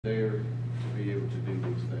there to be able to do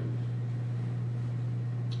these things.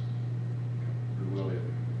 We will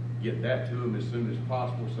get that to them as soon as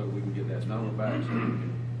possible so we can get that number back so we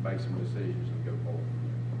can make some decisions and go forward.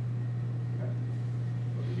 Okay.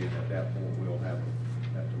 But again, at that point, we'll have to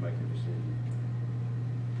make a decision.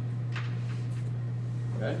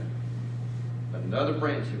 Okay? Another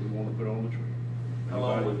branch that we want to put on the tree. How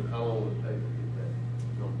long would it take to get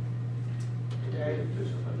that? Today?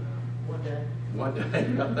 One day. One day, I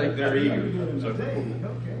think they're eager.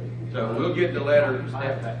 So we'll get the letter. I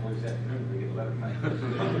have that for this afternoon to get the letter back.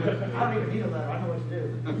 I don't even need a letter, I know what to do.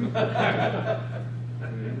 Do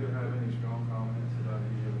you have any strong comments about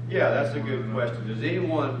any? Yeah, that's a good question. Does either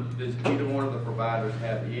one of the providers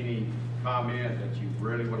have any comment that you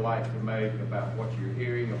really would like to make about what you're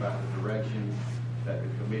hearing, about the direction that the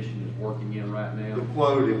commission is working in right now? The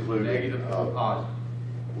quote included. Negative or positive?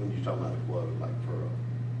 When you're talking about the quote, like for a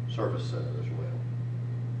service center as well,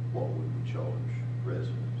 what would we charge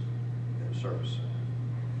residents in a service center?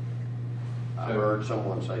 I heard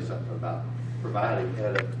someone say something about providing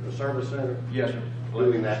at a service center. Yes, sir.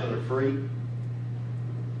 Doing that for free.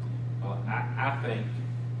 I think,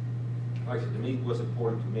 like I said, to me, what's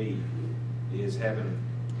important to me is having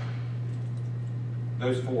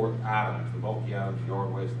those 4 items, the bulky items, the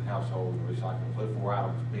yard waste, the household, and the recycling, those 4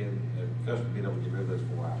 items, the customer being able to get rid of those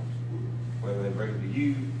 4 items. Whether they bring it to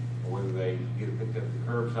you, or whether they get it picked up at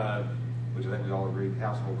the curbside, which I think we all agree,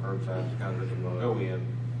 household curbside is kind of what we're going to go in.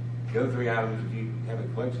 The other 3 items, if you have a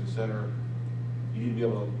collection center, you need to be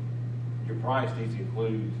able to, your price needs to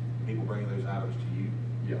include people bringing those items to you.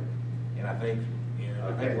 Yeah. And I think, I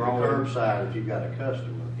Okay, think the we're all. curbside, if you've got a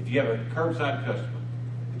customer, If you have a curbside customer,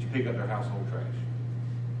 that you pick up their household trash.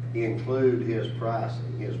 include his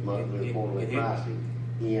pricing, his monthly or quarterly it- pricing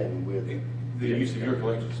in with. The use of your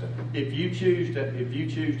collection center. If you choose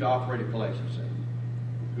to operate a collection center,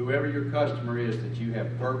 whoever your customer is that you have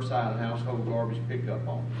curbside household garbage pickup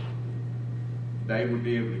on, they would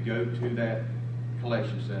be able to go to that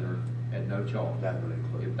collection center at no charge. That would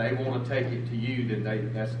include. If they want to take it to you, then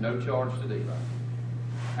that's no charge to them.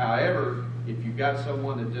 However, if you've got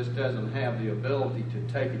someone that just doesn't have the ability to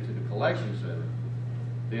take it to the collection center,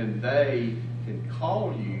 then they can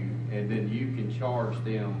call you and then you can charge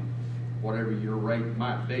them whatever your rate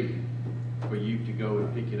might be for you to go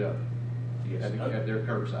and pick it up Yes. at their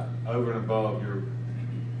curbside. Over and above your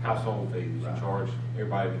household fees, you Right. charge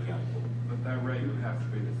everybody in the county. But that rate would have to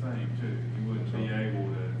be the same too. You wouldn't be able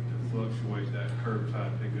to fluctuate that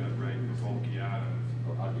curbside pickup rate for bulky items.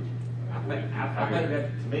 I'll get you. I think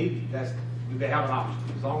that, to me, they have an option.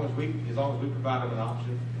 As long as we provide them an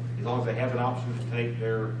option, as long as they have an option to take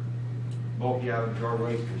their bulky items, yard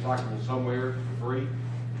waste, recyclables somewhere for free,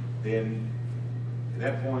 then at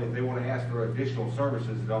that point, if they want to ask for additional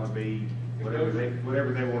services, it ought to be whatever they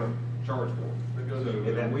want to charge for. So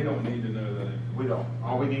And then we don't need to know that. We don't.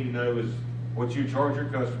 All we need to know is what you charge your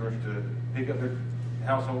customers to pick up their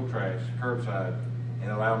household trash curbside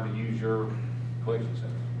and allow them to use your collection center.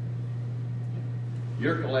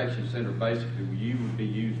 Your collection center, basically, you would be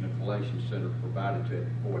using a collection center provided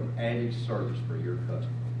for an added service for your customer.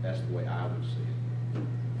 That's the way I would see it.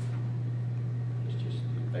 It's just,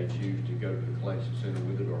 if they choose to go to the collection center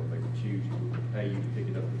with it, or if they choose to pay you to pick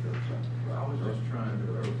it up at curbside. I was just trying to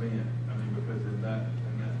prevent, because in that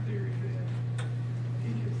theory then,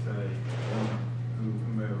 he could say,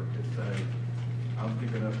 whomever could say, I'm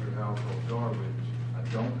picking up your household garbage, I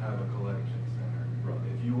don't have a collection center. Right.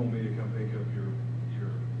 If you want me to come pick up your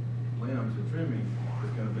limbs and trimming,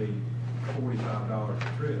 it's gonna be $45 a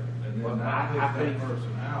trip. And Well, then I that think- puts that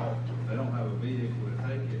person out, they don't have a vehicle to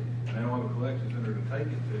take it, and they don't have a collection center to take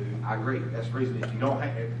it to. I agree. That's the reason, if you don't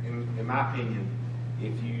have, in my opinion,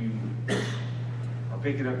 if you are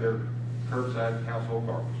picking up their curbside household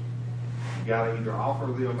garbage, you gotta either offer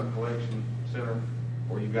them a collection center,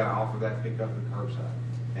 or you gotta offer that pickup at the curbside.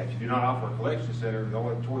 Now, if you do not offer a collection center, the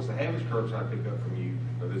only choice they have is curbside pickup from you,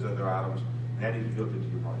 or those other items, and that needs to be built into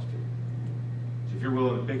your price too. So if you're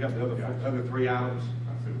willing to pick up the other 3 items I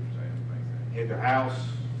see what you're saying, makes sense. at their house,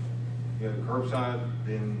 the curbside,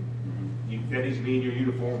 then that needs to be in your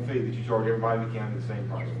uniform fee that you charge everybody in the county the same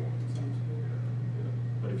price for.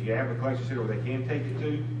 But if you have a collection center where they can take it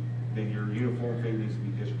to, then your uniform fee needs to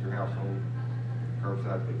be just your household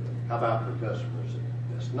curbside pickup. How about for customers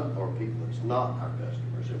that's not, or people that's not our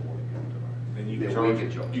customers that want to come to our? Then you Then can we charge,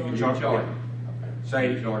 can charge. you can You charge, charge.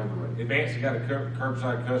 say, You charge them. Advance, you got a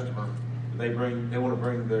curbside customer, but they want to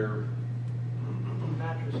bring their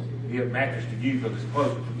Mattress to you. mattress to you because it's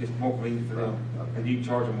close, it's more convenient for them, Okay. and you can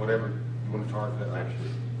charge them whatever you want to charge for that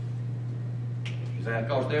mattress. Is that?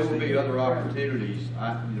 Because there will be other opportunities,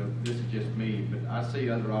 this is just me, but I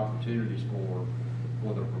see other opportunities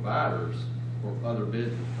for the providers, for other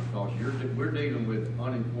business, because we're dealing with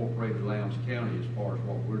unincorporated Lowndes County as far as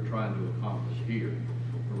what we're trying to accomplish here.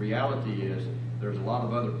 The reality is, there's a lot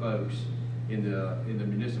of other folks in the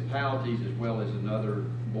municipalities as well as in other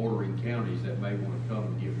bordering counties that may want to come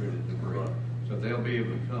and get rid of debris. Right. So they'll be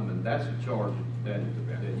able to come, and that's a charge that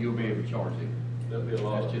you'll be able to charge them. There'll be a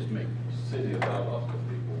lot That's of just me. city of Valdosta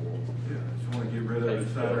people will. Yeah, I just wanna get rid of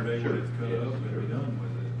it Saturday when it's cut up and be done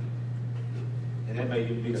with it. And that may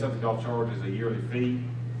be something y'all charge as a yearly fee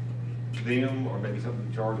to them, or maybe something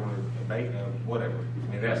you charge on whatever.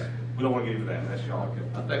 I mean, we don't wanna get into that, that's y'all.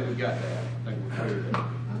 I think we got that. I think we're clear there. I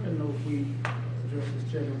don't know if we addressed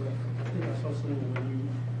this, Chairman, but I think I saw something when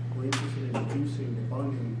you were interested in reducing the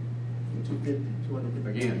funding from 250.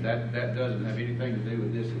 Again, that doesn't have anything to do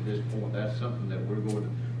with this at this point. That's something that we're going to,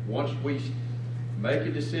 once we make a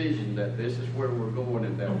decision that this is where we're going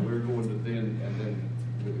and that we're going to then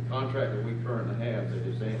with the contract that we currently have that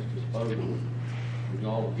is Ant's disposal, we can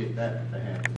all get that to happen.